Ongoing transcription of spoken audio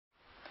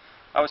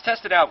I was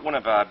testing out one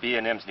of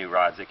B&M's new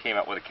rods. They came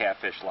out with a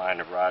catfish line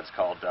of rods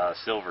called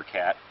Silver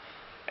Cat,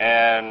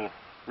 and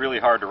really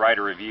hard to write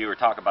a review or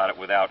talk about it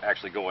without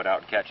actually going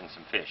out and catching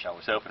some fish. I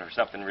was hoping for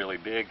something really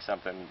big,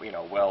 something, you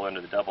know, well into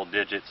the double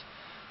digits.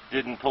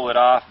 Didn't pull it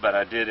off, but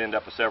I did end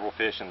up with several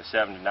fish in the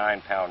 7 to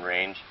 9 pound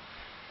range.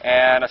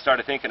 And I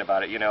started thinking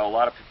about it. You know, a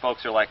lot of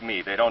folks are like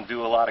me. They don't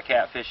do a lot of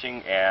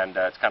catfishing, and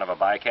it's kind of a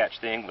bycatch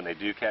thing. When they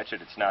do catch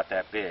it, it's not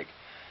that big.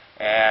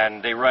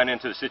 And they run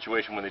into the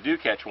situation when they do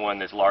catch one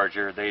that's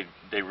larger,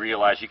 they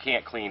realize you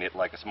can't clean it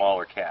like a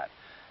smaller cat.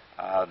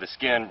 The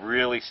skin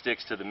really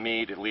sticks to the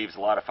meat. It leaves a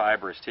lot of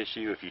fibrous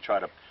tissue if you try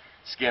to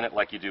skin it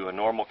like you do a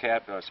normal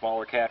cat, a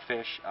smaller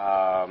catfish.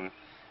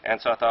 And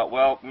so I thought,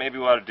 well, maybe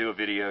we ought to do a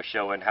video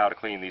showing how to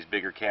clean these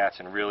bigger cats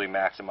and really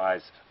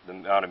maximize the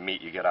amount of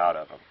meat you get out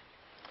of them.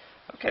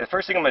 Okay, the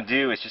first thing I'm going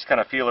to do is just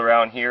kind of feel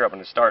around here. I'm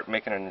going to start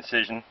making an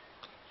incision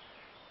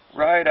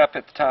right up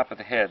at the top of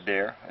the head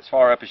there, as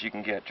far up as you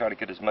can get. Try to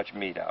get as much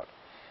meat out.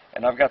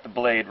 And I've got the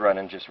blade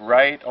running just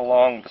right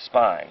along the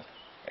spine.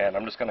 And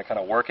I'm just going to kind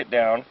of work it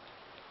down,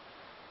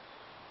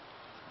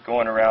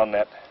 going around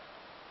that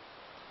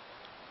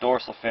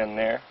dorsal fin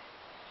there.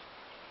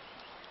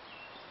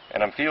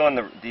 And I'm feeling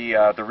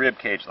the rib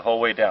cage the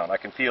whole way down. I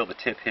can feel the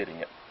tip hitting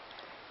it.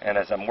 And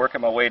as I'm working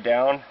my way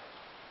down,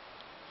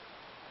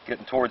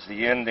 getting towards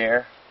the end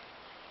there,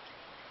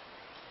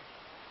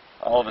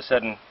 all of a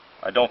sudden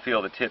I don't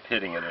feel the tip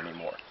hitting it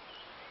anymore.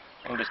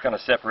 I'm just going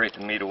to separate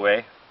the meat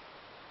away.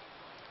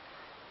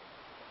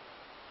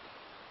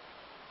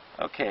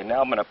 Okay,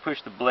 now I'm going to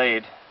push the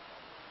blade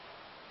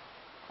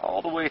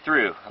all the way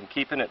through. I'm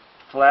keeping it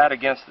flat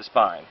against the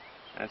spine,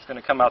 and it's going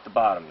to come out the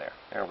bottom there.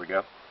 There we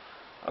go.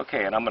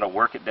 Okay, and I'm going to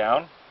work it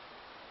down.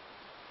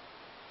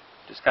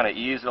 Just kind of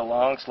ease it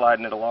along,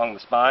 sliding it along the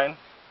spine.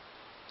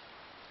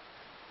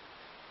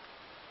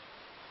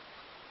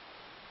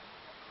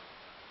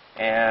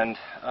 And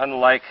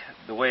unlike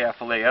the way I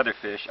fillet other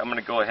fish, I'm going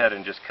to go ahead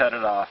and just cut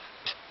it off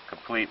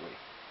completely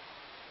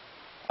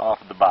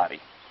off of the body.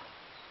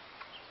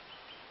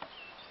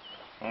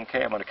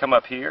 Okay, I'm going to come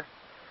up here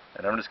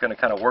and I'm just going to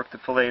kind of work the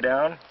fillet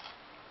down.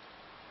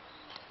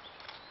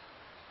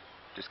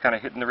 Just kind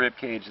of hitting the rib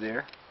cage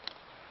there.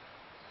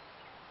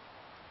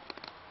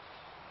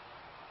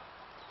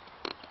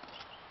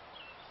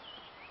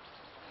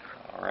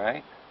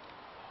 Alright.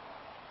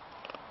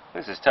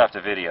 This is tough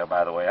to video,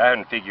 by the way. I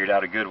haven't figured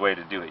out a good way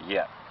to do it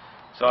yet.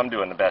 So I'm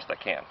doing the best I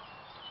can.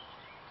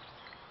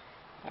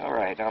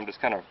 Alright, now I'm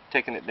just kind of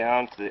taking it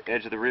down to the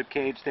edge of the rib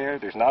cage there.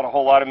 There's not a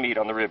whole lot of meat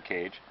on the rib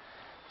cage,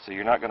 so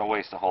you're not going to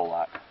waste a whole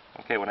lot.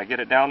 Okay, when I get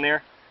it down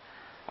there,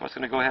 I'm just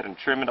going to go ahead and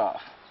trim it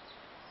off.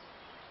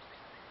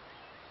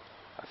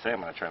 I say I'm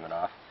going to trim it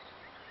off.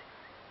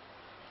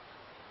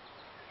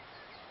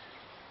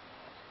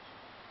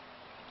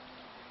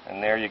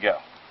 And there you go.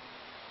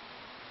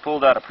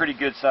 Pulled out a pretty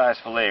good sized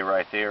fillet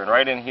right there, and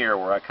right in here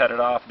where I cut it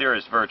off, there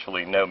is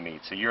virtually no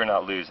meat, so you're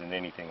not losing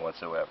anything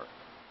whatsoever.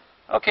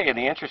 Okay, in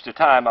the interest of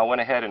time, I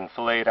went ahead and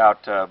filleted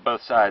out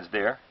both sides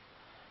there,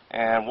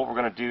 and what we're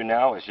going to do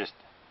now is just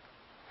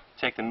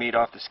take the meat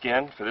off the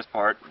skin. For this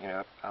part, you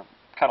know, I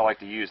kind of like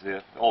to use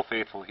the Old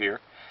Faithful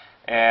here,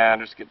 and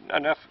just get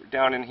enough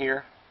down in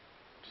here,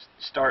 just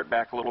start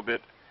back a little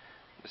bit,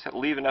 just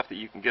leave enough that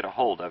you can get a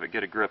hold of it,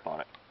 get a grip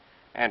on it,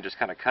 and just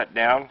kind of cut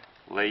down.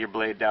 Lay your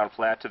blade down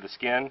flat to the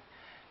skin,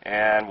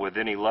 and with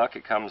any luck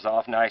it comes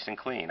off nice and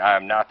clean. I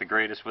am not the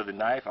greatest with a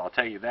knife, I'll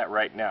tell you that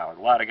right now. A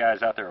lot of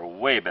guys out there are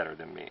way better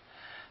than me.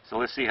 So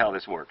let's see how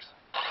this works.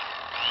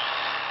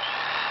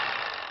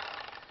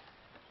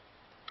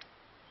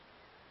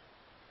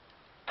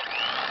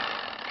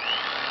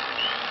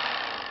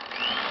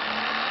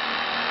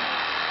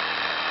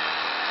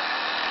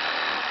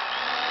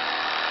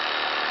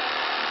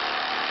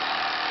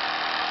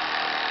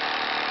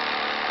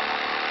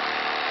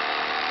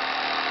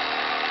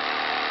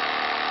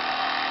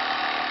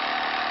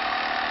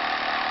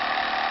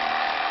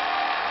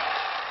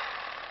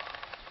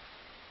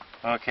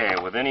 Okay,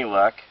 with any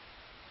luck,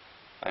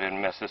 I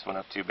didn't mess this one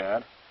up too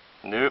bad.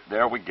 Nope,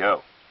 there we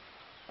go.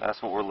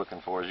 That's what we're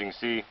looking for. As you can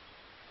see,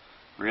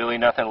 really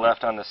nothing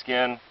left on the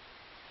skin.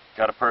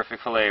 Got a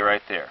perfect fillet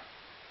right there.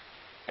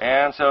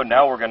 And so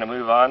now we're going to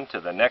move on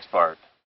to the next part.